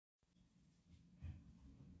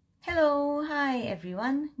Hello, hi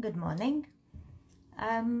everyone, good morning.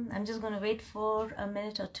 I'm just going to wait for a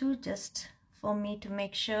minute or two just for me to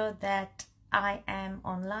make sure that I am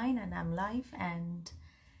online and I'm live, and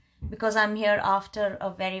because I'm here after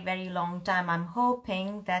a very long time, I'm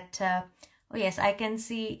hoping that oh yes, I can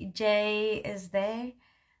see Jay is there.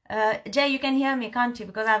 Jay, you can hear me, can't you?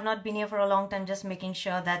 Because I've not been here for a long time, just making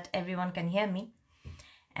sure that everyone can hear me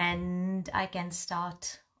and I can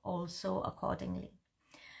start also accordingly.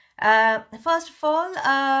 First of all,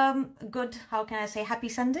 good, how can I say, happy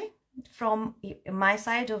Sunday from my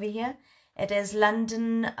side over here. It is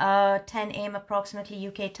London, 10 a.m. approximately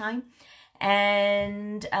UK time.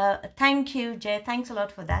 And thank you, Jay. Thanks a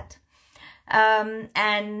lot for that.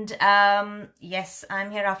 Yes,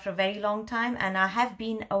 I'm here after a very long time, and I have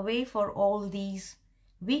been away for all these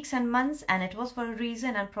weeks and months, and it was for a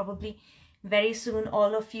reason, and probably very soon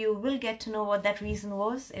all of you will get to know what that reason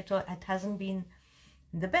was. It hasn't been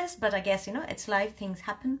the best, but I guess, you know, it's life, things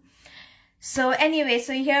happen. So anyway,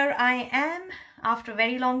 so here I am after a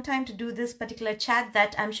very long time to do this particular chat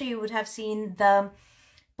that I'm sure you would have seen the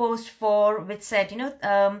post for, which said, you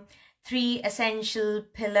know, 3 essential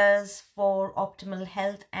pillars for optimal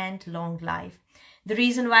health and long life. The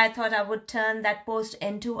reason why I thought I would turn that post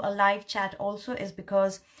into a live chat also is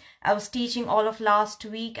because I was teaching all of last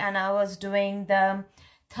week, and I was doing the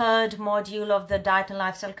 3rd module of the Diet and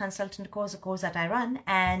Lifestyle Consultant course, a course that I run,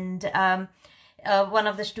 and one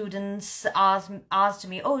of the students asked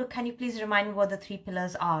me, oh, can you please remind me what the 3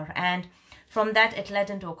 pillars are? And from that it led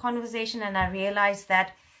into a conversation, and I realized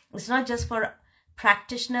that it's not just for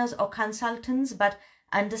practitioners or consultants, but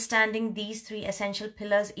understanding these 3 essential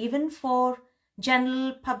pillars even for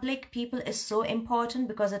general public people is so important,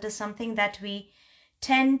 because it is something that we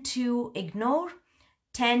tend to ignore,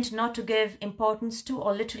 tend not to give importance to,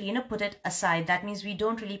 or literally, you know, put it aside. That means we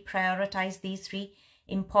don't really prioritize these 3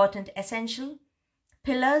 important essential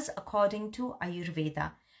pillars according to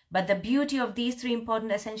Ayurveda. But the beauty of these 3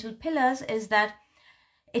 important essential pillars is that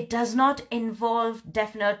it does not involve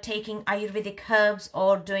definite taking Ayurvedic herbs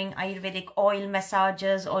or doing Ayurvedic oil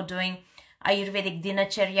massages or doing Ayurvedic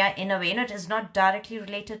dinacharya in a way. You know, it is not directly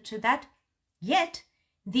related to that. Yet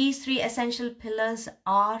these 3 essential pillars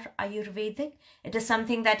are Ayurvedic. It is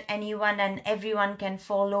something that anyone and everyone can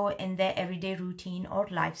follow in their everyday routine or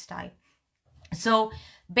lifestyle. So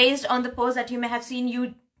based on the post that you may have seen,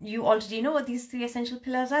 you already know what these 3 essential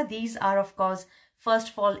pillars are. These are, of course, first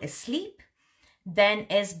of all is sleep, then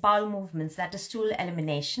is bowel movements, that is stool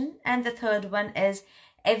elimination, and the 3rd one is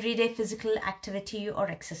everyday physical activity or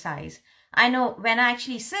exercise. I know when I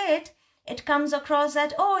actually say it, it comes across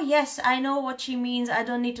that, oh yes, I know what she means. I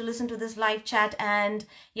don't need to listen to this live chat, and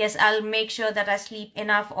yes, I'll make sure that I sleep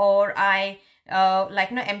enough, or I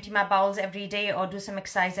empty my bowels every day, or do some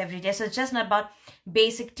exercise every day. So it's just not about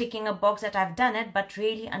basic ticking a box that I've done it, but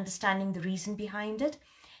really understanding the reason behind it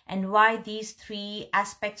and why these 3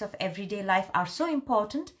 aspects of everyday life are so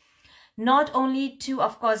important, not only to,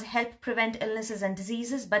 of course, help prevent illnesses and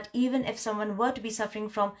diseases, but even if someone were to be suffering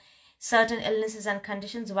from certain illnesses and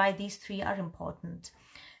conditions, why these 3 are important.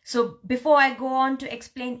 So before I go on to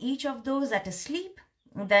explain each of those, that is sleep,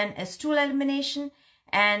 then is stool elimination,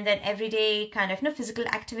 and then everyday kind of, you know, physical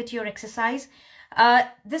activity or exercise.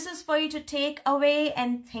 This is for you to take away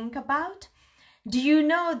and think about. Do you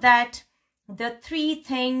know that the 3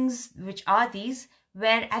 things, which are these,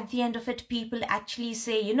 where at the end of it people actually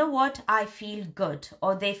say, you know what, I feel good,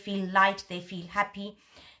 or they feel light, they feel happy,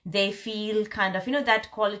 they feel kind of, you know,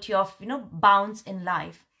 that quality of, you know, bounce in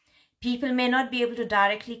life. People may not be able to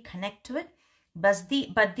directly connect to it, but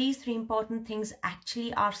these 3 important things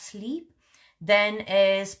actually are sleep, then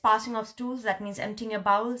is passing of stools, that means emptying your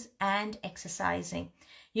bowels, and exercising.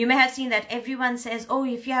 You may have seen that everyone says, oh,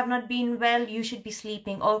 if you have not been well, you should be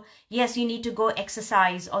sleeping, or yes, you need to go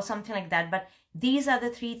exercise, or something like that. But these are the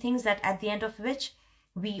 3 things that at the end of which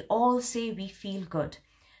we all say we feel good.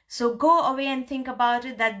 So go away and think about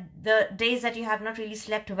it, that the days that you have not really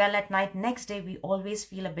slept well at night, next day we always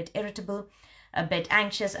feel a bit irritable, a bit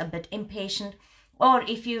anxious, a bit impatient. Or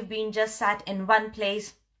if you've been just sat in one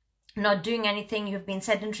place, not doing anything, you've been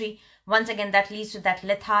sedentary, once again that leads to that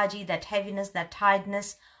lethargy, that heaviness, that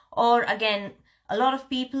tiredness. Or again, a lot of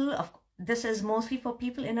people, this is mostly for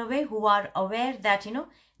people in a way who are aware that, you know,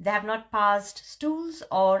 they have not passed stools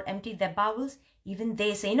or emptied their bowels. Even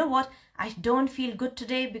they say, you know what, I don't feel good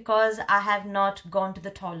today because I have not gone to the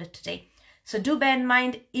toilet today. So do bear in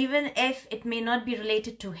mind, even if it may not be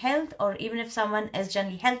related to health, or even if someone is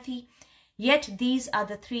generally healthy, yet these are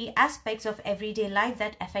the 3 aspects of everyday life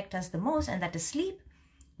that affect us the most, and that is sleep,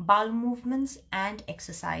 bowel movements, and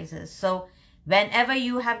exercises. So whenever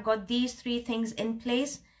you have got these 3 things in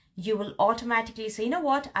place, you will automatically say, you know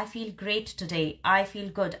what, I feel great today, I feel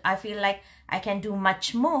good, I feel like I can do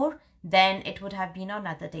much more than it would have been on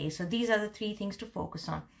another day. So these are the 3 things to focus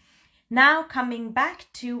on. Now coming back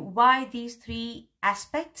to why these 3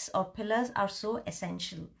 aspects or pillars are so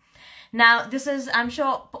essential. Now this is, I'm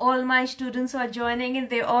sure all my students who are joining in,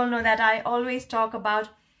 they all know that I always talk about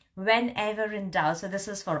whenever in doubt. So this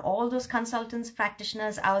is for all those consultants,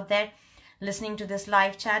 practitioners out there listening to this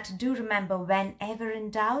live chat. Do remember, whenever in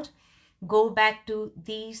doubt, go back to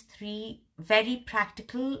these 3 very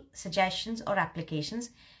practical suggestions or applications,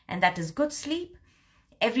 and that is good sleep,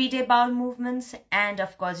 everyday bowel movements, and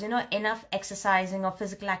of course, enough exercising or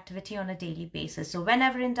physical activity on a daily basis. So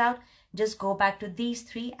whenever in doubt, just go back to these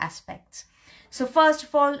 3 aspects. So first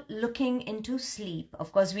of all, looking into sleep.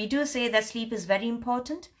 Of course, we do say that sleep is very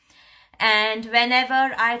important. And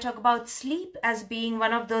whenever I talk about sleep as being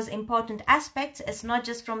one of those important aspects, it's not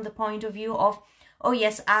just from the point of view of, oh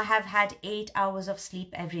yes, I have had 8 hours of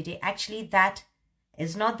sleep every day. Actually, that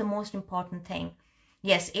is not the most important thing.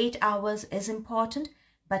 Yes, 8 hours is important,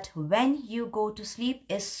 but when you go to sleep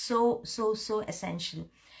is so essential.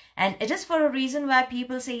 And it is for a reason why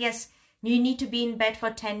people say, yes, you need to be in bed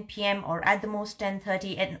for 10 p.m. or at the most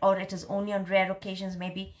 10:30, or it is only on rare occasions,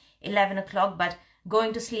 maybe 11 o'clock, but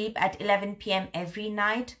going to sleep at 11 p.m. every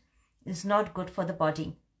night is not good for the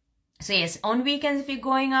body. So yes, on weekends, if you're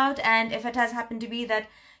going out, and if it has happened to be that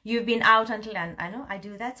you've been out until, and I know I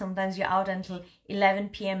do that, sometimes you're out until 11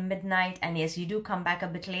 p.m. midnight, and yes, you do come back a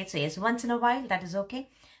bit late. So yes, once in a while, that is okay.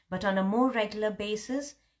 But on a more regular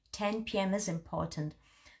basis, 10 p.m. is important.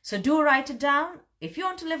 So do write it down. If you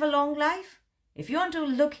want to live a long life, if you want to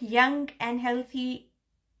look young and healthy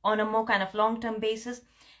on a more kind of long-term basis,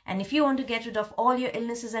 and if you want to get rid of all your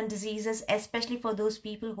illnesses and diseases, especially for those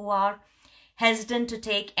people who are hesitant to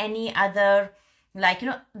take any other,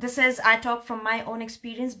 this is, I talk from my own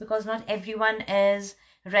experience, because not everyone is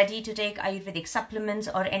ready to take Ayurvedic supplements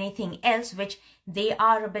or anything else, which they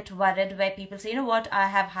are a bit worried, where people say, you know what, I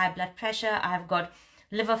have high blood pressure, I have got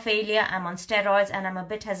liver failure, I'm on steroids, and I'm a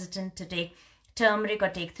bit hesitant to take turmeric or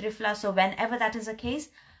take triphala. So whenever that is the case,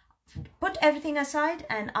 put everything aside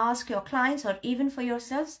and ask your clients, or even for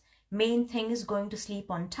yourselves, main thing is going to sleep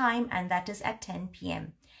on time, and that is at 10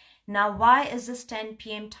 p.m. Now, why is this 10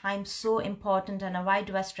 p.m. time so important, and why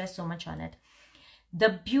do I stress so much on it?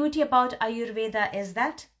 The beauty about Ayurveda is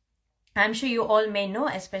that, I'm sure you all may know,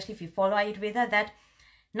 especially if you follow Ayurveda, that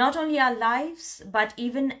not only our lives, but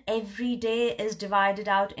even every day is divided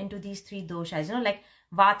out into these 3 doshas, like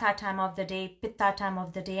Vata time of the day, Pitta time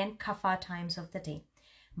of the day, and Kapha times of the day.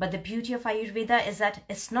 But the beauty of Ayurveda is that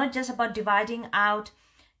it's not just about dividing out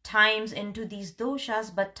times into these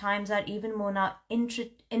doshas, but times are even more now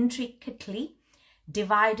intricately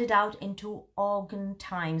divided out into organ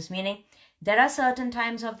times, meaning there are certain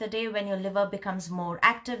times of the day when your liver becomes more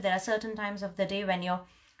active. There are certain times of the day when your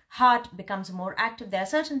heart becomes more active. There are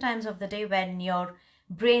certain times of the day when your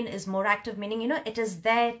brain is more active, meaning, it is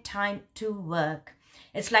their time to work.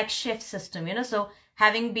 It's like shift system, so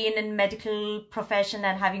having been in medical profession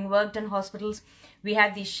and having worked in hospitals, we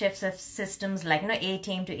have these shifts of systems like, 8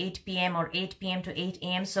 a.m. to 8 p.m. or 8 p.m. to 8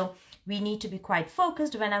 a.m. So we need to be quite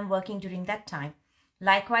focused when I'm working during that time.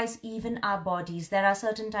 Likewise, even our bodies, there are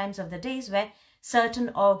certain times of the days where certain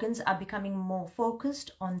organs are becoming more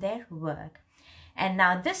focused on their work. And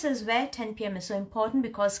now this is where 10 p.m. is so important,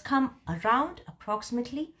 because come around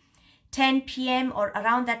approximately 10 p.m. or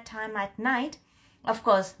around that time at night, of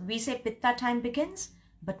course, we say Pitta time begins,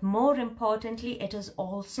 but more importantly, it is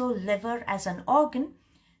also liver as an organ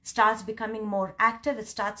starts becoming more active. It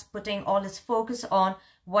starts putting all its focus on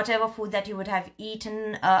whatever food that you would have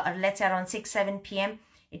eaten, let's say around 6-7 p.m.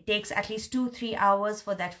 It takes at least 2-3 hours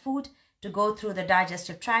for that food to go through the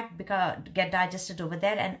digestive tract, get digested over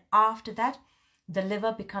there, and after that, the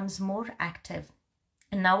liver becomes more active.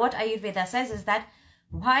 And now what Ayurveda says is that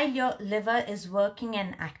while your liver is working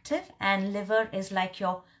and active, and liver is like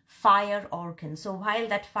your fire organ. So while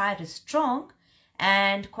that fire is strong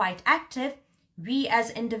and quite active, we as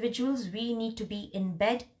individuals, we need to be in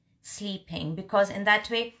bed sleeping, because in that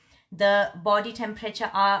way, the body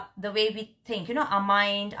temperature, the way we think, our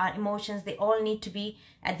mind, our emotions, they all need to be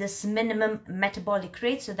at this minimum metabolic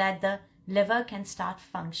rate so that the liver can start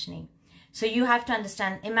functioning. So you have to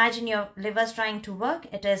understand, imagine your liver's trying to work,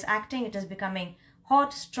 it is acting, it is becoming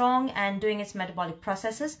hot, strong, and doing its metabolic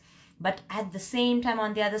processes. But at the same time,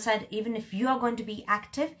 on the other side, even if you are going to be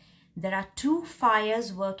active, there are 2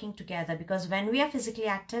 fires working together, because when we are physically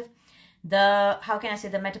active, the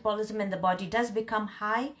metabolism in the body does become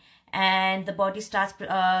high, and the body starts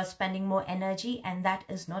spending more energy, and that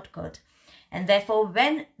is not good. And therefore,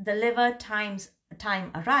 when the liver times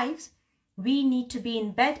time arrives, we need to be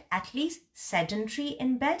in bed, at least sedentary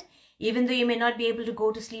in bed. Even though you may not be able to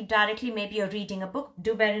go to sleep directly, maybe you're reading a book.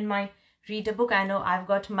 Do bear in mind, read a book. I know I've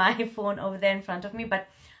got my phone over there in front of me, but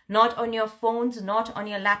not on your phones, not on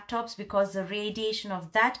your laptops, because the radiation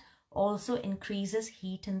of that also increases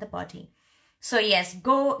heat in the body. So yes,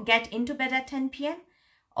 go get into bed at 10 p.m.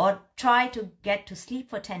 or try to get to sleep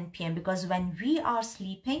for 10 p.m. because when we are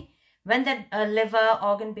sleeping, when the liver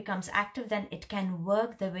organ becomes active, then it can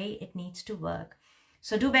work the way it needs to work.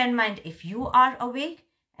 So do bear in mind, if you are awake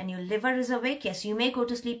and your liver is awake, yes, you may go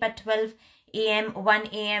to sleep at 12 a.m., 1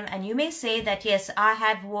 a.m. and you may say that, yes,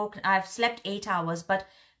 I've slept 8 hours, but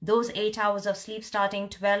those 8 hours of sleep starting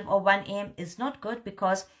 12 or 1 a.m. is not good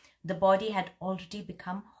because the body had already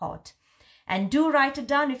become hot. And do write it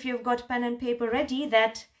down if you've got pen and paper ready,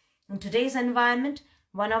 that in today's environment,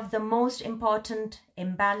 one of the most important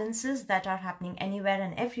imbalances that are happening anywhere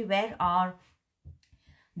and everywhere are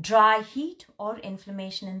dry heat or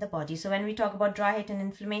inflammation in the body. So when we talk about dry heat and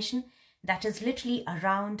inflammation, that is literally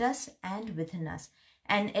around us and within us.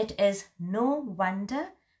 And it is no wonder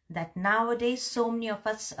that nowadays so many of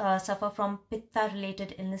us suffer from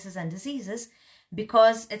pitta-related illnesses and diseases,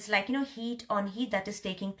 because it's like, heat on heat that is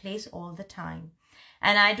taking place all the time.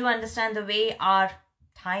 And I do understand the way our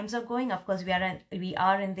times are going. Of course, we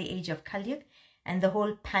are in the age of Kali Yuga, and the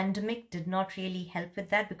whole pandemic did not really help with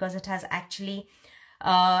that, because it has actually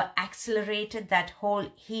accelerated that whole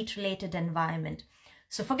heat-related environment.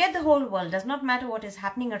 So forget the whole world. Does not matter what is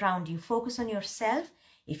happening around you. Focus on yourself.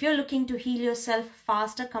 If you're looking to heal yourself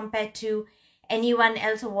faster compared to anyone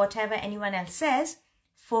else or whatever anyone else says,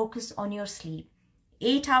 focus on your sleep.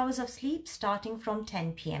 8 hours of sleep starting from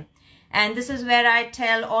 10 p.m. And this is where I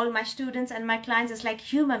tell all my students and my clients, it's like,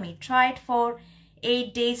 humor me. Try it for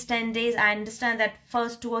 8 days, 10 days. I understand that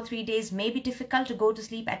first 2 or 3 days may be difficult to go to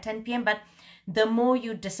sleep at 10 p.m. But the more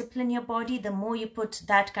you discipline your body, the more you put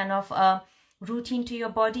that kind of routine to your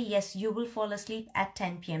body, yes, you will fall asleep at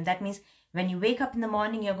 10 p.m. That means when you wake up in the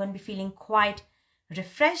morning, you're going to be feeling quite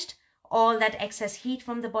refreshed. All that excess heat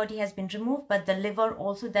from the body has been removed, but the liver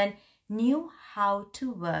also then knew how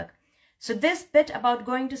to work. So this bit about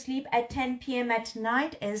going to sleep at 10 p.m. at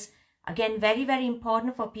night is again very, very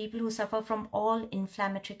important for people who suffer from all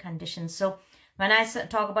inflammatory conditions. So when I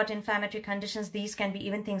talk about inflammatory conditions, these can be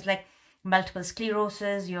even things like multiple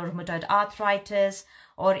sclerosis, your rheumatoid arthritis,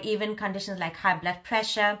 or even conditions like high blood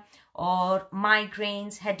pressure or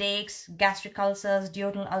migraines, headaches, gastric ulcers,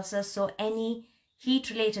 duodenal ulcers. So any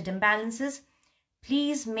heat-related imbalances,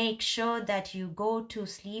 please make sure that you go to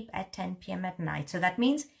sleep at 10 p.m. at night. So that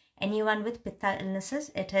means anyone with pitta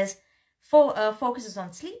illnesses, it is focuses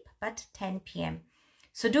on sleep, but 10 p.m.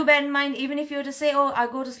 So do bear in mind, even if you were to say, oh, I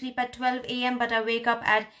go to sleep at 12 a.m. but I wake up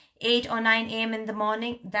at 8 or 9 a.m. in the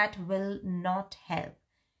morning, that will not help.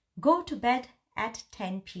 Go to bed at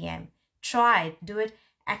 10 p.m. Try it. Do it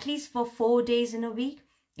at least for 4 days in a week.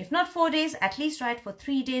 If not 4 days, at least try it for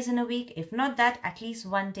 3 days in a week. If not that, at least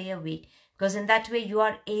 1 day a week. Because in that way, you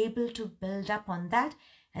are able to build up on that.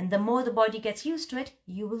 And the more the body gets used to it,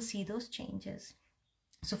 you will see those changes.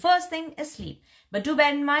 So first thing is sleep. But do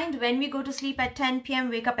bear in mind, when we go to sleep at 10 p.m.,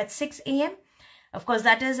 wake up at 6 a.m. Of course,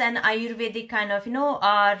 that is an Ayurvedic kind of,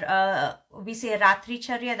 we say Ratri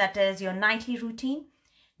Charya, that is your nightly routine.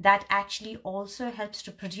 That actually also helps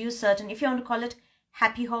to produce certain, if you want to call it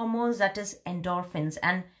happy hormones, that is endorphins.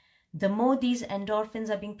 And the more these endorphins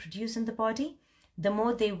are being produced in the body, the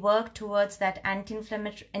more they work towards that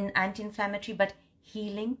anti-inflammatory but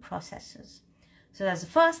healing processes. So that's the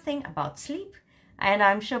first thing about sleep. And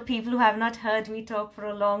I'm sure people who have not heard me talk for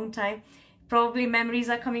a long time, probably memories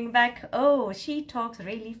are coming back. Oh, she talks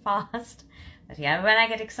really fast. But yeah, when I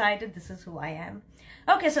get excited, this is who I am.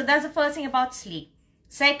 Okay, so that's the first thing about sleep.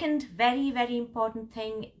 Second, very, very important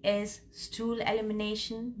thing is stool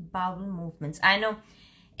elimination, bowel movements. I know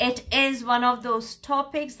it is one of those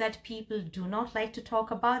topics that people do not like to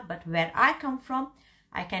talk about, but where I come from,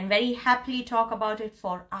 I can very happily talk about it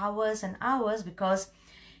for hours and hours, because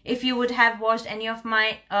if you would have watched any of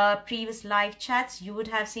my previous live chats, you would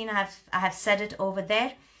have seen I have said it over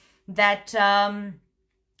there that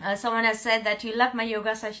someone has said that you love my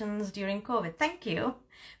yoga sessions during COVID. Thank you.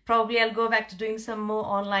 Probably I'll go back to doing some more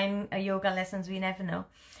online yoga lessons. We never know.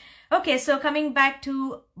 Okay, so coming back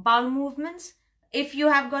to bowel movements. If you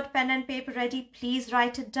have got pen and paper ready, please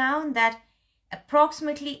write it down that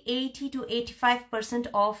approximately 80 to 85%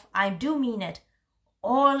 of, I do mean it,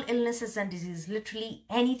 all illnesses and diseases, literally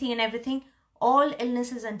anything and everything, all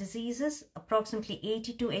illnesses and diseases, approximately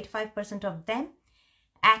 80 to 85% of them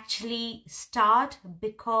actually start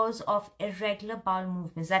because of irregular bowel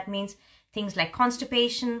movements. That means things like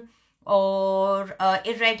constipation or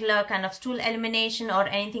irregular kind of stool elimination, or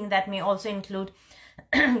anything that may also include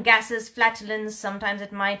gases, flatulence. Sometimes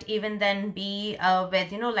it might even then be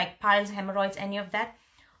with, like piles, hemorrhoids, any of that.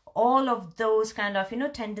 All of those kind of,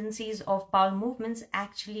 tendencies of bowel movements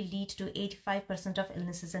actually lead to 85% of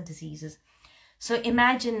illnesses and diseases. So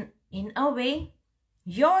imagine, in a way,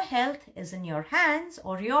 your health is in your hands,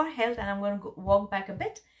 or your health, and I'm going to walk back a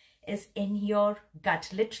bit, is in your gut,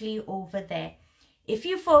 literally over there. If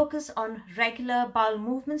you focus on regular bowel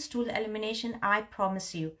movements, stool elimination, I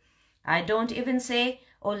promise you, I don't even say,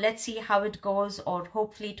 oh, let's see how it goes, or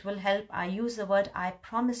hopefully it will help. I use the word I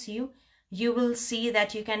promise you. You will see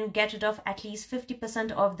that you can get rid of at least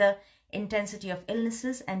 50% of the intensity of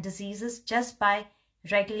illnesses and diseases just by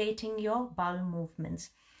regulating your bowel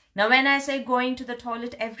movements. Now, when I say going to the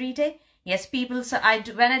toilet every day, yes, people, so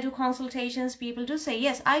when I do consultations, people do say,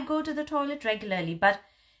 yes, I go to the toilet regularly. But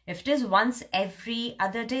if it is once every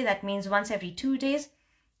other day, that means once every 2 days,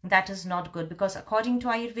 that is not good, because according to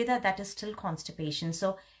Ayurveda, that is still constipation.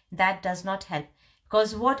 So that does not help,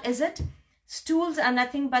 because what is it? Stools are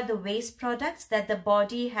nothing but the waste products that the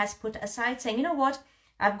body has put aside, saying, you know what,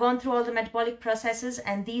 I've gone through all the metabolic processes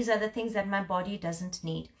and these are the things that my body doesn't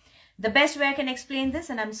need. The best way I can explain this,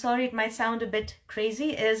 and I'm sorry it might sound a bit crazy,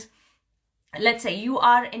 is let's say you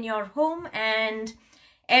are in your home and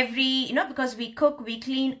every, because we cook, we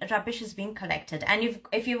clean, rubbish is being collected. And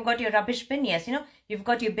if you've got your rubbish bin, yes, you've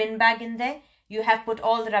got your bin bag in there, you have put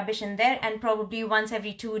all the rubbish in there, and probably once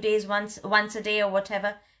every 2 days, once a day or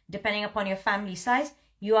whatever, depending upon your family size,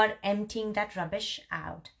 you are emptying that rubbish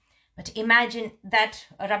out. But imagine that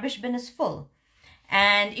a rubbish bin is full.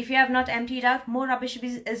 And if you have not emptied out, more rubbish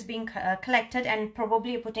is being collected, and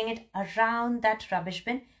probably putting it around that rubbish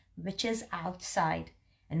bin, which is outside.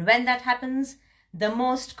 And when that happens, the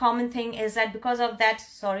most common thing is that because of that,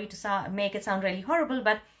 sorry to make it sound really horrible,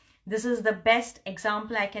 but this is the best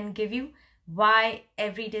example I can give you why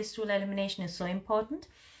everyday stool elimination is so important.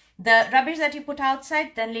 The rubbish that you put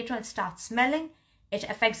outside, then later on it starts smelling. It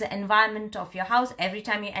affects the environment of your house. Every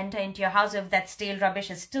time you enter into your house, if that stale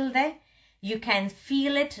rubbish is still there, you can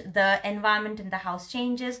feel it. The environment in the house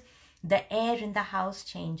changes. The air in the house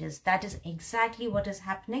changes. That is exactly what is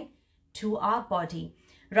happening to our body.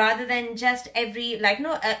 Rather than just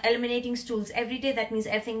eliminating stools every day, that means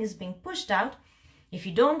everything is being pushed out. If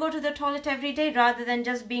you don't go to the toilet every day, rather than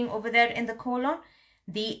just being over there in the colon,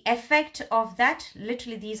 the effect of that,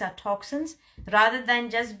 literally these are toxins, rather than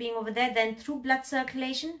just being over there, then through blood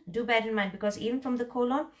circulation, do bear in mind, because even from the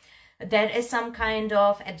colon, there is some kind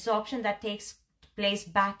of absorption that takes place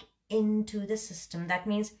back into the system. That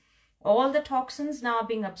means all the toxins now are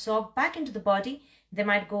being absorbed back into the body. They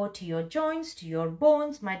might go to your joints, to your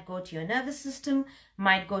bones, might go to your nervous system,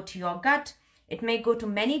 might go to your gut. It may go to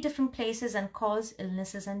many different places and cause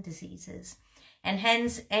illnesses and diseases. And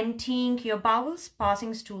hence, emptying your bowels,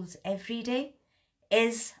 passing stools every day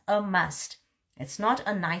is a must. It's not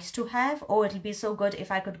a nice to have, oh, it'll be so good if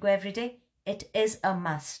I could go every day. It is a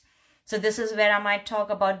must. So this is where I might talk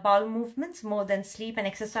about bowel movements more than sleep and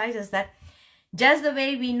exercise, is that just the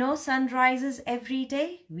way we know sun rises every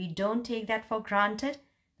day, we don't take that for granted.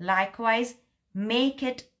 Likewise, make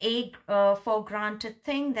it a for granted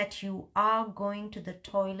thing that you are going to the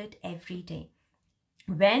toilet every day.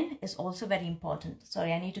 When is also very important.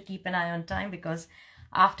 Sorry, I need to keep an eye on time, because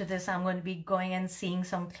after this I'm going to be going and seeing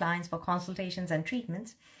some clients for consultations and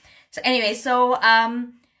treatments. So anyway,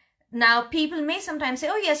 now people may sometimes say,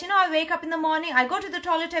 oh yes, I wake up in the morning, I go to the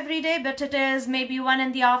toilet every day, but it is maybe 1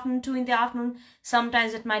 in the afternoon, 2 in the afternoon.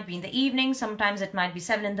 Sometimes it might be in the evening, sometimes it might be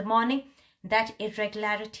 7 in the morning. That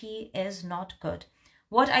irregularity is not good.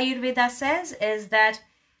 What Ayurveda says is that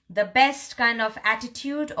the best kind of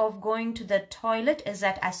attitude of going to the toilet is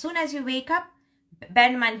that as soon as you wake up, bear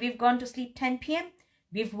in mind, we've gone to sleep 10 p.m.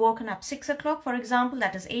 We've woken up 6 o'clock, for example,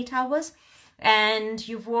 that is 8 hours. And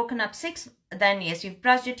you've woken up 6, then yes, you've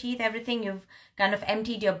brushed your teeth, everything, you've kind of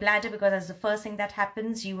emptied your bladder, because that's the first thing that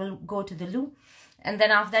happens. You will go to the loo. And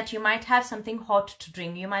then after that, you might have something hot to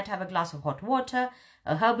drink. You might have a glass of hot water,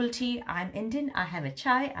 a herbal tea. I'm Indian, I have a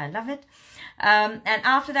chai, I love it. And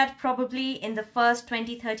after that, probably in the first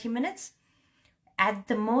 20-30 minutes, at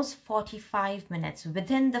the most 45 minutes,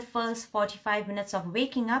 within the first 45 minutes of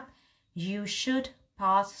waking up, you should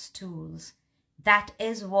pass stools. That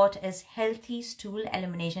is what is healthy stool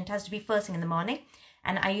elimination. It has to be first thing in the morning.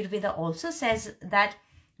 And Ayurveda also says that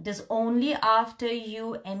it is only after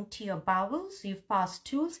you empty your bowels, you've passed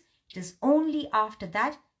stools, it is only after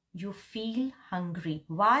that you feel hungry.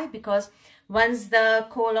 Why? Because once the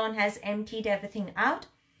colon has emptied everything out,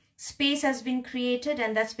 space has been created,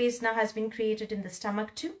 and that space now has been created in the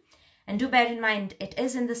stomach too. And do bear in mind, it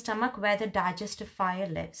is in the stomach where the digestive fire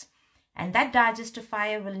lives. And that digestive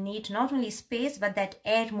fire will need not only space, but that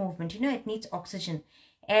air movement. You know, it needs oxygen,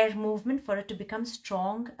 air movement for it to become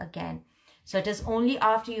strong again. So it is only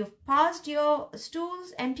after you've passed your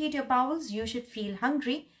stools, emptied your bowels, you should feel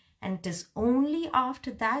hungry. And it is only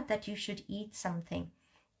after that that you should eat something.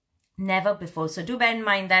 Never before. So do bear in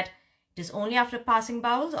mind that it is only after passing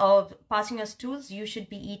bowels or passing your stools, you should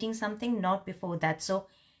be eating something, not before that. So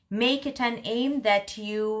make it an aim that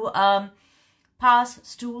you pass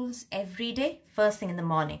stools every day, first thing in the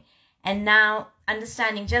morning. And now,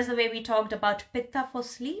 understanding just the way we talked about pitta for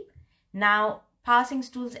sleep, now passing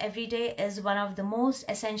stools every day is one of the most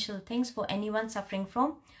essential things for anyone suffering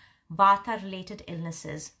from vata related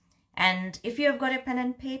illnesses. And if you have got a pen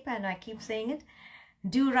and paper, and I keep saying it,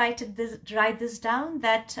 do write this down,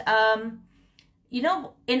 that you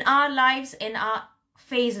know, in our lives, in our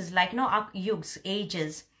phases, like, you know, our yugs,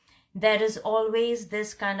 ages, there is always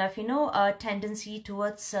this kind of, you know, a tendency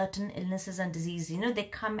towards certain illnesses and diseases. You know, they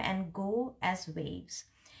come and go as waves.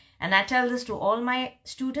 And I tell this to all my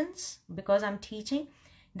students because I'm teaching,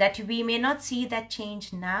 that we may not see that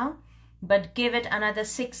change now, but give it another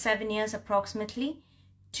 6-7 years approximately,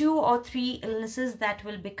 2 or 3 illnesses that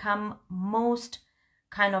will become most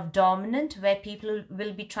kind of dominant, where people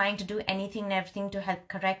will be trying to do anything and everything to help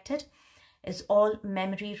correct it, is all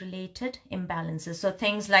memory related imbalances. So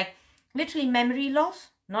things like literally memory loss,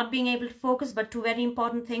 not being able to focus, but 2 very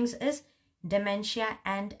important things is dementia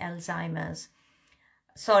and Alzheimer's.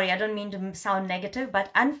 Sorry, I don't mean to sound negative,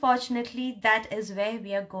 but unfortunately that is where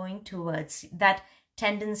we are going towards, that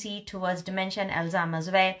tendency towards dementia and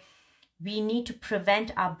Alzheimer's, where we need to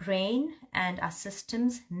prevent our brain and our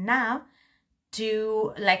systems now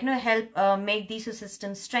to, like, you know, help make these 2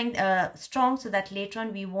 systems strong, so that later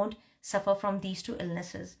on we won't suffer from these 2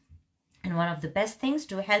 illnesses. And one of the best things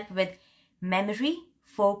to help with memory,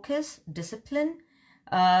 focus, discipline,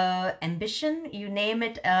 ambition, you name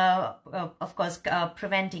it, of course,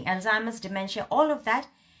 preventing Alzheimer's, dementia, all of that,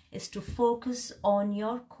 is to focus on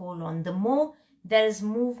your colon. The more there is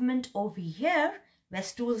movement over here, where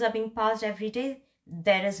stools are being passed every day,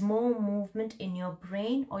 there is more movement in your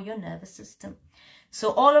brain or your nervous system.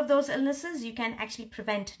 So all of those illnesses you can actually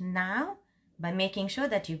prevent now by making sure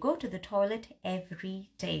that you go to the toilet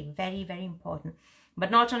every day. Very, very important.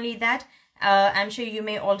 But not only that, I'm sure you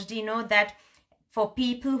may already know that for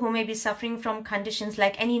people who may be suffering from conditions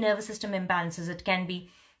like any nervous system imbalances, it can be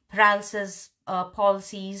paralysis,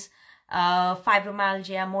 palsies,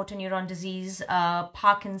 fibromyalgia, motor neuron disease,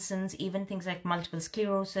 Parkinson's, even things like multiple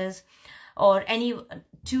sclerosis, or any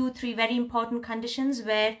 2-3 very important conditions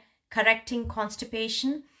where correcting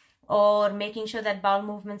constipation or making sure that bowel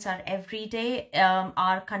movements are every day,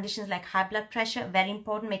 are conditions like high blood pressure, very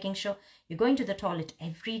important, making sure you're going to the toilet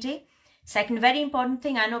every day. Second very important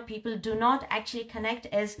thing I know people do not actually connect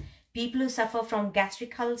is people who suffer from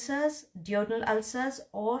gastric ulcers, duodenal ulcers,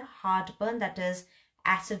 or heartburn, that is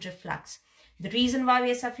acid reflux. The reason why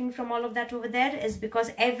we are suffering from all of that over there is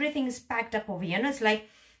because everything is packed up over here. You know, it's like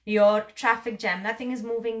your traffic jam, nothing is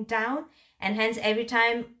moving down, and hence every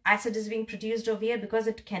time acid is being produced over here, because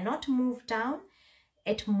it cannot move down,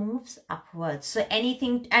 it moves upwards. So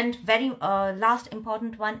anything, and very last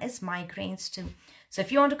important one is migraines too. So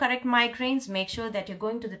if you want to correct migraines, make sure that you're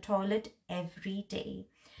going to the toilet every day.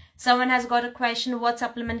 Someone has got a question, what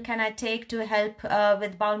supplement can I take to help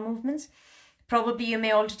with bowel movements? Probably you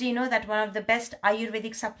may already know that one of the best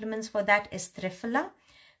Ayurvedic supplements for that is Triphala,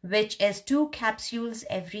 which is 2 capsules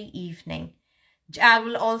every evening. I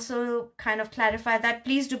will also kind of clarify that.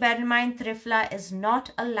 Please do bear in mind, Triphala is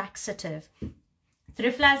not a laxative.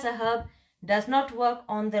 Triphala as a herb does not work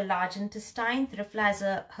on the large intestine. Triphala as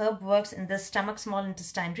a herb works in the stomach, small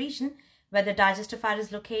intestine region, where the digestive fire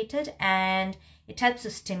is located, and it helps to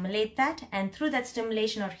stimulate that. And through that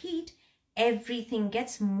stimulation or heat, everything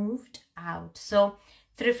gets moved out. So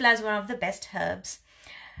Triphala is one of the best herbs.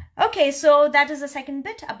 Okay, so that is the second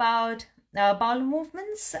bit about bowel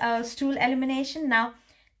movements, stool elimination. Now,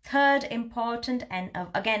 third important, and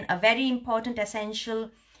again a very important essential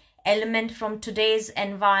element from today's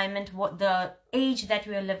environment, what the age that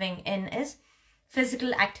we are living in, is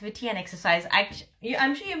physical activity and exercise.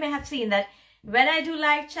 I'm sure you may have seen that when I do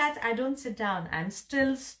live chats, I don't sit down, I'm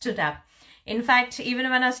still stood up. In fact, even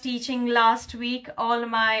when I was teaching last week, one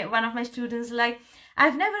of my students like,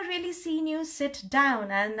 I've never really seen you sit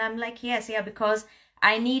down. And I'm like, yes, yeah, because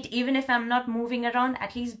I need, even if I'm not moving around,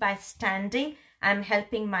 at least by standing, I'm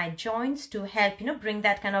helping my joints to help, you know, bring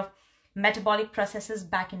that kind of metabolic processes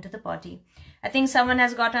back into the body. I think someone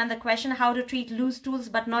has got another question, how to treat loose stools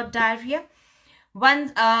but not diarrhea.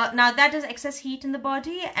 Now that is excess heat in the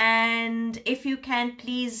body, and if you can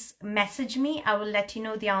please message me, I will let you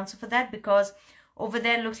know the answer for that, because over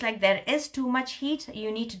there looks like there is too much heat.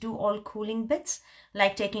 You need to do all cooling bits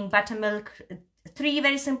like taking buttermilk. 3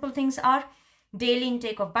 very simple things are daily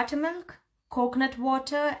intake of buttermilk, coconut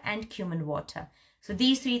water and cumin water. So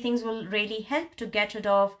these 3 things will really help to get rid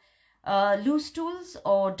of loose stools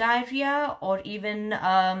or diarrhea or even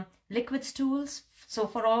liquid stools. So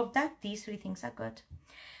for all of that, these 3 things are good.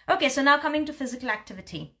 Okay, so now coming to physical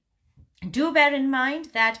activity. Do bear in mind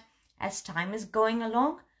that as time is going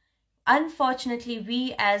along, unfortunately,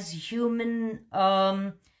 we as human,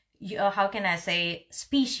 how can I say,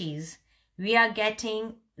 species, we are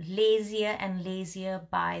getting lazier and lazier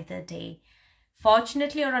by the day.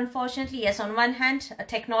 Fortunately or unfortunately, yes, on one hand,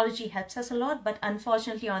 technology helps us a lot, but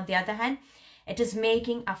unfortunately, on the other hand, it is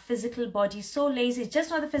making our physical body so lazy. It's just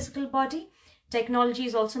not the physical body. Technology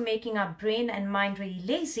is also making our brain and mind really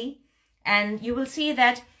lazy. And you will see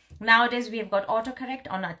that nowadays we have got autocorrect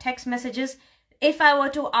on our text messages. If I were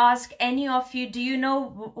to ask any of you, do you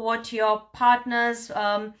know what your partner's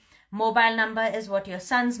mobile number is, what your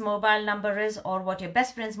son's mobile number is, or what your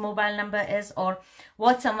best friend's mobile number is, or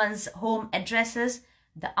what someone's home address is?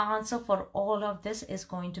 The answer for all of this is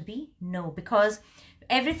going to be no, because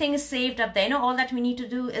everything is saved up there. You know, all that we need to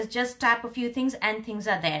do is just tap a few things and things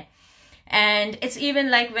are there. And it's even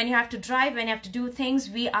like when you have to drive, when you have to do things,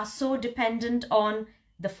 we are so dependent on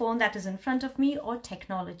the phone that is in front of me or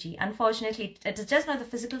technology. Unfortunately, it is just not the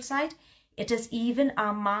physical side. It is even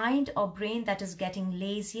our mind or brain that is getting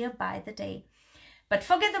lazier by the day. But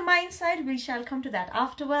forget the mind side. We shall come to that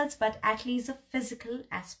afterwards, but at least the physical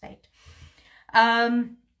aspect. How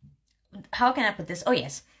can I put this? Oh,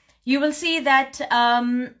 yes. You will see that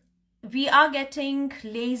we are getting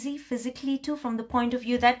lazy physically too, from the point of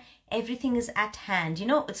view that everything is at hand. You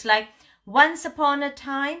know, it's like once upon a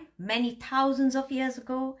time, many thousands of years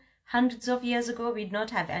ago, hundreds of years ago, we did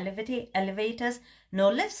not have elevators, no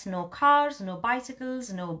lifts, no cars, no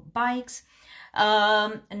bicycles, no bikes,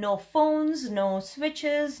 no phones, no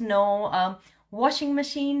switches, no washing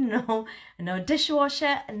machine, no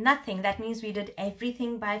dishwasher, nothing. That means we did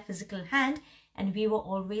everything by physical hand, and we were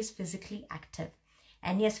always physically active.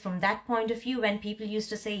 And yes, from that point of view, when people used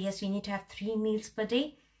to say, yes, we need to have 3 meals per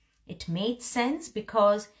day, it made sense,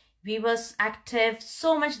 because we were active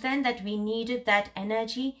so much then that we needed that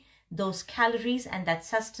energy, those calories and that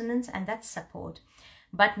sustenance and that support.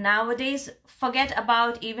 But nowadays, forget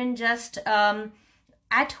about even just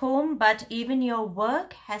at home, but even your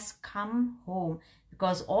work has come home,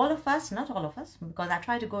 because all of us, not all of us, because I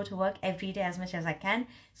try to go to work every day as much as I can.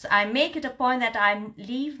 So I make it a point that I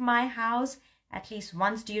leave my house at least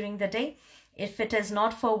once during the day. If it is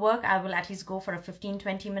not for work, I will at least go for a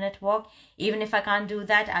 15-20 minute walk. Even if I can't do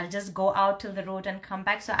that, I'll just go out till the road and come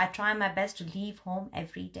back. So I try my best to leave home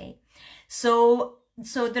every day. So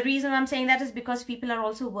the reason I'm saying that is because people are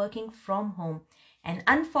also working from home. And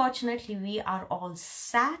unfortunately, we are all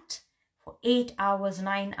sat for 8 hours,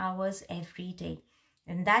 9 hours every day.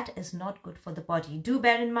 And that is not good for the body. Do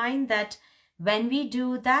bear in mind that when we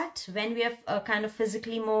do that, when we are kind of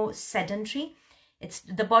physically more sedentary,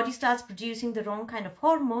 the body starts producing the wrong kind of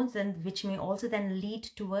hormones, and which may also then lead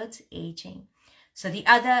towards aging. So the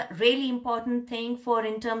other really important thing for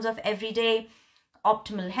in terms of everyday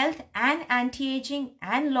optimal health and anti-aging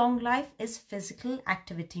and long life is physical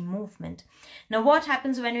activity, movement. Now, what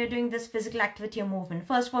happens when you're doing this physical activity or movement?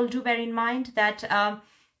 First of all, do bear in mind that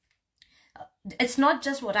it's not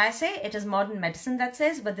just what I say, it is modern medicine that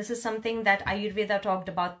says, but this is something that Ayurveda talked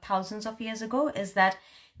about thousands of years ago, is that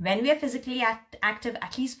when we are physically active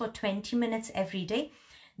at least for 20 minutes every day,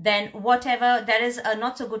 then whatever, there is a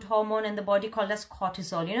not so good hormone in the body called as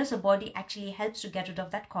cortisol, you know, so body actually helps to get rid of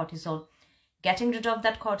that cortisol. Getting rid of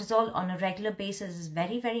that cortisol on a regular basis is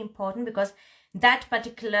very, very important, because that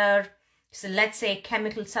particular, so let's say,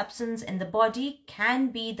 chemical substance in the body can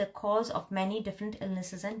be the cause of many different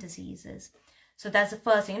illnesses and diseases. So that's the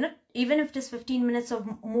first thing, you know, even if it is 15 minutes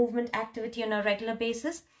of movement activity on a regular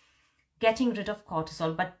basis, getting rid of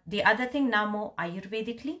cortisol. But the other thing, now more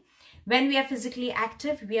Ayurvedically, when we are physically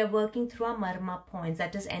active, we are working through our marma points,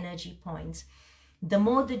 that is energy points. The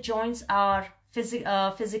more the joints are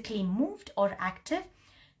physically moved or active,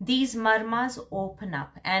 these marmas open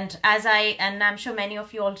up. And I'm sure many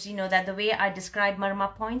of you already know that the way I describe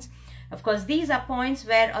marma points, of course, these are points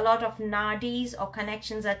where a lot of nadis or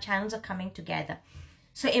connections or channels are coming together.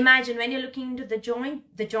 So imagine when you're looking into the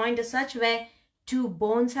joint is such where 2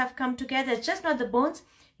 bones have come together. It's just not the bones.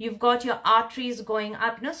 You've got your arteries going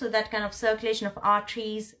up, you know, so that kind of circulation of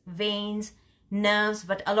arteries, veins, nerves,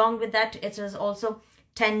 but along with that, it is also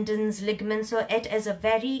tendons, ligaments. So it is a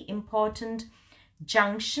very important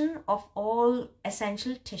junction of all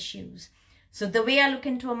essential tissues. So the way I look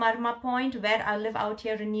into a marma point, where I live out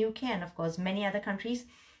here in UK and of course many other countries,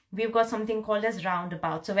 we've got something called as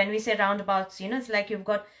roundabouts. So when we say roundabouts, it's like you've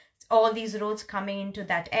got all these roads coming into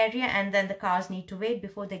that area, and then the cars need to wait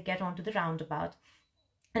before they get onto the roundabout.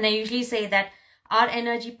 And I usually say that our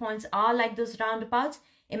energy points are like those roundabouts.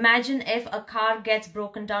 Imagine if a car gets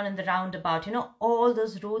broken down in the roundabout, all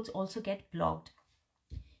those roads also get blocked.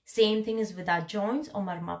 Same thing is with our joints or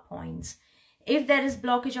marma points. If there is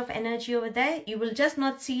blockage of energy over there, you will just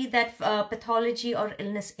not see that pathology or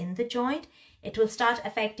illness in the joint. It will start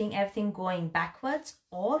affecting everything going backwards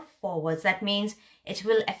or forwards. That means it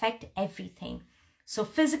will affect everything. So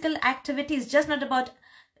physical activity is just not about,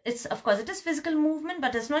 of course it is physical movement,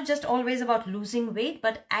 but it's not just always about losing weight,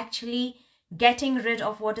 but actually getting rid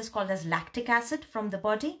of what is called as lactic acid from the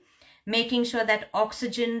body, making sure that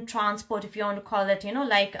oxygen transport, if you want to call it,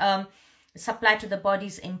 supply to the body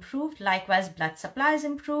is improved. Likewise, blood supply is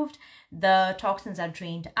improved. The toxins are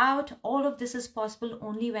drained out. All of this is possible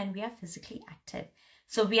only when we are physically active.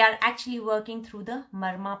 So we are actually working through the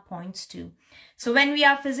marma points too. So when we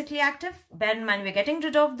are physically active, bear in mind we're getting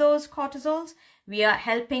rid of those cortisols. We are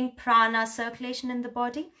helping prana circulation in the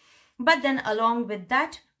body. But then along with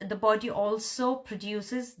that, the body also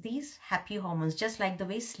produces these happy hormones, just like the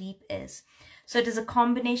way sleep is. So it is a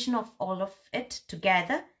combination of all of it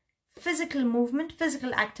together. Physical movement,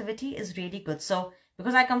 physical activity is really good. So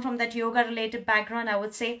because I come from that yoga related background, I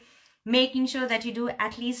would say making sure that you do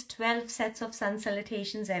at least 12 sets of sun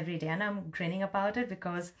salutations every day. And I'm grinning about it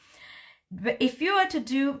because if you were to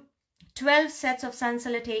do 12 sets of sun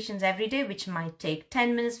salutations every day, which might take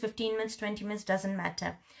 10 minutes, 15 minutes, 20 minutes, doesn't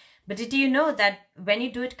matter. But did you know that when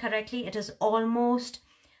you do it correctly, it is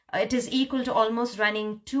equal to almost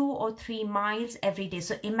running 2 or 3 miles every day.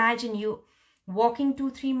 So imagine you walking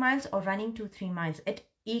 2-3 miles or running 2-3 miles. It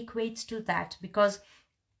equates to that, because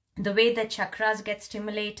the way the chakras get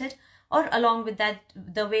stimulated, or along with that,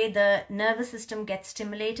 the way the nervous system gets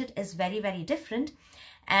stimulated is very, very different.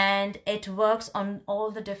 And it works on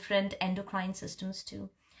all the different endocrine systems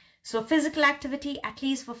too. So physical activity, at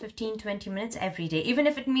least for 15-20 minutes every day. Even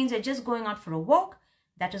if it means you're just going out for a walk,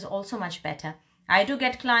 that is also much better. I do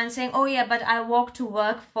get clients saying, oh yeah, but I walk to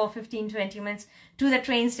work for 15-20 minutes to the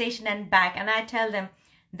train station and back. And I tell them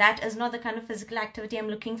that is not the kind of physical activity I'm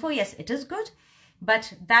looking for. Yes, it is good,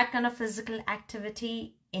 but that kind of physical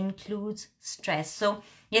activity includes stress. So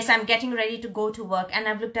yes, I'm getting ready to go to work and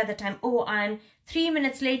I've looked at the time. Oh, I'm 3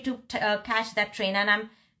 minutes late to catch that train, and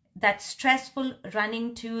that stressful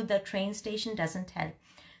running to the train station doesn't help.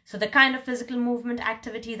 So the kind of physical movement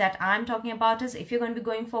activity that I'm talking about is, if you're going to be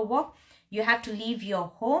going for a walk, you have to leave your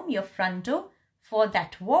home, your front door, for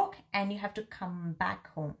that walk, and you have to come back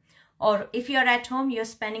home. Or if you're at home, you're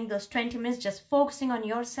spending those 20 minutes just focusing on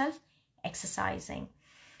yourself, exercising.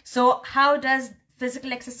 So how does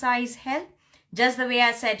physical exercise help? Just the way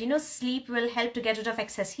I said, sleep will help to get rid of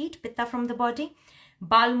excess heat, pitta from the body.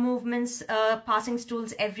 Bowel movements, passing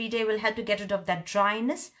stools every day will help to get rid of that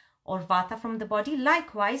dryness or vata from the body.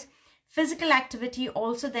 Likewise, physical activity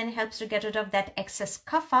also then helps to get rid of that excess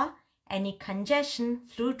kapha, any congestion,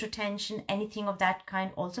 fluid retention, anything of that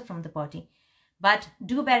kind also from the body. But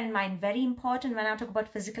do bear in mind, very important when I talk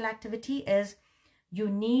about physical activity is you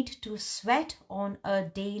need to sweat on a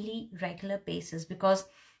daily, regular basis, because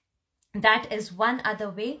that is one other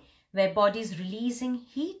way where body is releasing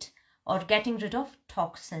heat or getting rid of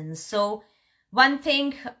toxins. So one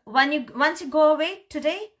thing, once you go away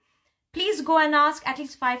today, please go and ask at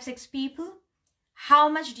least 5-6 people, how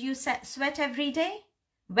much do you sweat every day?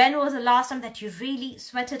 When was the last time that you really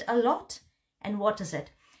sweated a lot? And what is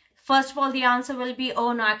it? First of all, the answer will be,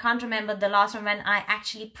 oh no, I can't remember the last time when I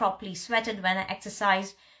actually properly sweated, when I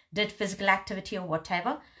exercised, did physical activity or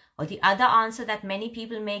whatever. Or the other answer that many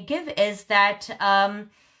people may give is that,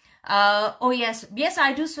 oh yes,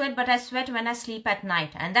 I do sweat, but I sweat when I sleep at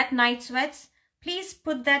night. And that night sweats, please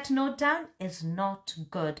put that note down, is not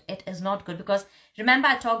good. It is not good, because remember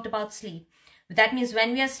I talked about sleep. That means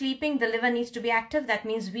when we are sleeping, the liver needs to be active. That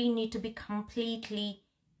means we need to be completely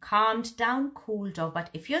calmed down, cooled off. But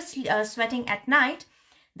if you're sweating at night,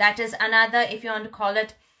 that is another, if you want to call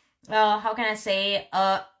it, how can I say,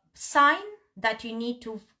 a sign that you need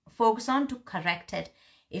to focus on to correct it.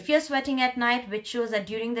 If you're sweating at night, which shows that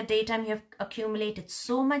during the daytime you have accumulated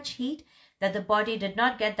so much heat that the body did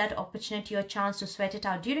not get that opportunity or chance to sweat it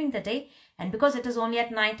out during the day. And because it is only at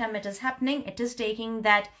night time it is happening, it is taking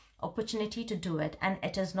that opportunity to do it, and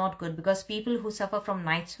it is not good, because people who suffer from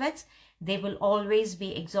night sweats, they will always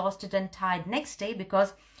be exhausted and tired next day,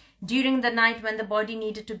 because during the night when the body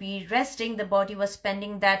needed to be resting, the body was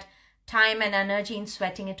spending that time and energy in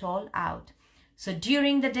sweating it all out. So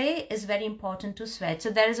during the day is very important to sweat. So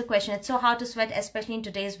there is a question, it's so hard to sweat, especially in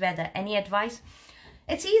today's weather. Any advice?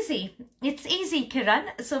 It's easy. It's easy, Kiran.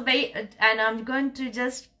 And I'm going to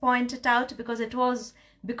just point it out because it was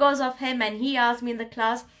because of him, and he asked me in the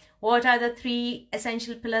class, what are the 3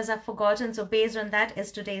 essential pillars I've forgotten? So based on that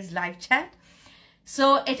is today's live chat.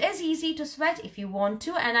 So it is easy to sweat if you want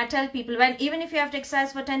to. And I tell people, even if you have to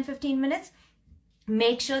exercise for 10-15 minutes,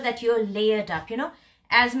 make sure that you're layered up,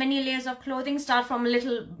 as many layers of clothing. Start from a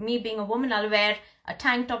little, me being a woman, I'll wear a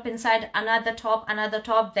tank top inside, another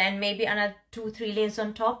top, then maybe another 2-3 layers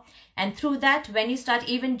on top. And through that, when you start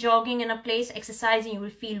even jogging in a place, exercising, you will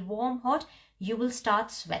feel warm, hot, you will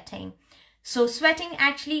start sweating. So sweating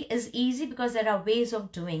actually is easy because there are ways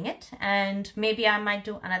of doing it. And maybe I might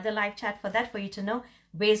do another live chat for that, for you to know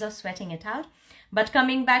ways of sweating it out. But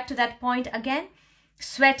coming back to that point again,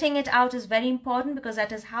 sweating it out is very important because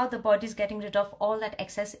that is how the body is getting rid of all that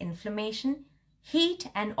excess inflammation, heat,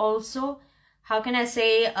 and also, how can I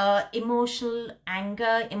say, emotional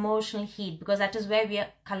anger, emotional heat, because that is where we are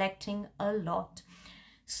collecting a lot.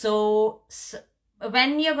 So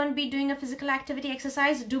when you're going to be doing a physical activity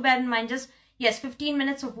exercise, do bear in mind, just, yes, 15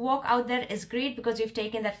 minutes of walk out there is great because you've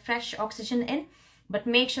taken that fresh oxygen in, but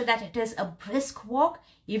make sure that it is a brisk walk,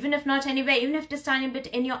 even if not anywhere, even if it is tiny bit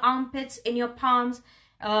in your armpits, in your palms,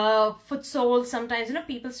 foot soles. Sometimes,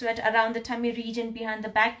 people sweat around the tummy region, behind the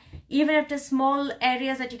back. Even if it is small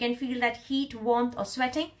areas that you can feel that heat, warmth, or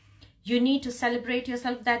sweating, you need to celebrate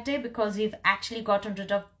yourself that day because you've actually gotten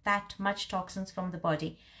rid of that much toxins from the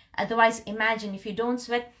body. Otherwise, imagine if you don't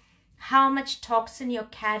sweat, how much toxin you're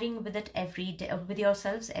carrying with it every day, with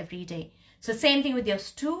yourselves every day. So same thing with your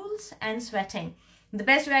stools and sweating. The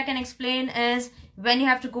best way I can explain is when you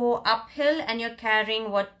have to go uphill and you're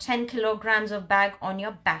carrying 10 kilograms of bag on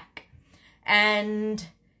your back. And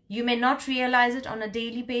you may not realize it on a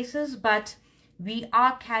daily basis, but we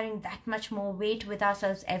are carrying that much more weight with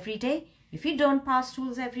ourselves every day. If you don't pass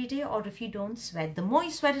stools every day, or if you don't sweat, the more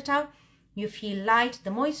you sweat it out, you feel light.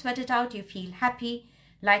 The more you sweat it out, you feel happy.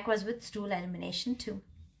 Likewise with stool elimination too.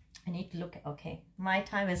 I need to look, okay, my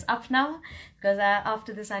time is up now because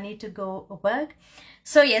after this I need to go work.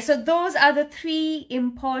 So yeah, so those are the 3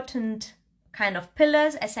 important kind of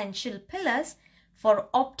pillars, essential pillars for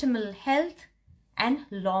optimal health and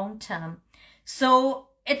long term. So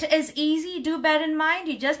it is easy, do bear in mind,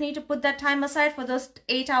 you just need to put that time aside for those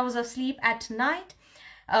 8 hours of sleep at night,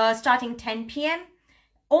 starting 10 p.m.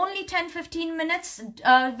 Only 10-15 minutes.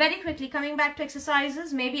 Very quickly, coming back to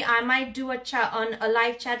exercises, maybe I might do a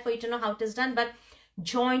live chat for you to know how it is done, but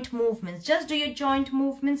joint movements, just do your joint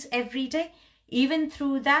movements every day. Even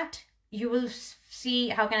through that, you will see,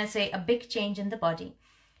 how can I say, a big change in the body.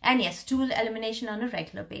 And yes, stool elimination on a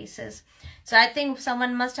regular basis. So I think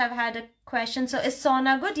someone must have had a question. So is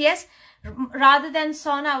sauna good? Yes. Rather than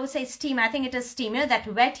sauna, I would say steam. I think it is steam. That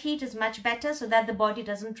wet heat is much better so that the body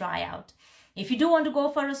doesn't dry out. If you do want to go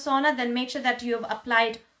for a sauna, then make sure that you have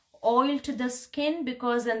applied oil to the skin,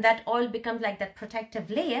 because then that oil becomes like that protective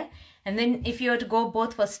layer. And then if you were to go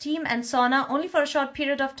both for steam and sauna only for a short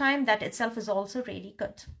period of time, that itself is also really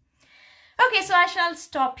good. Okay, so I shall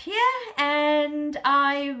stop here and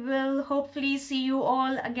I will hopefully see you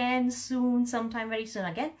all again soon, sometime very soon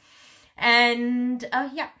again. And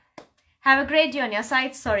yeah, have a great day on your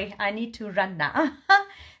side. Sorry, I need to run now.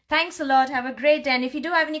 Thanks a lot. Have a great day. And if you do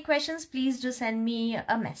have any questions, please do send me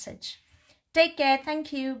a message. Take care.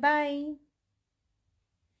 Thank you. Bye.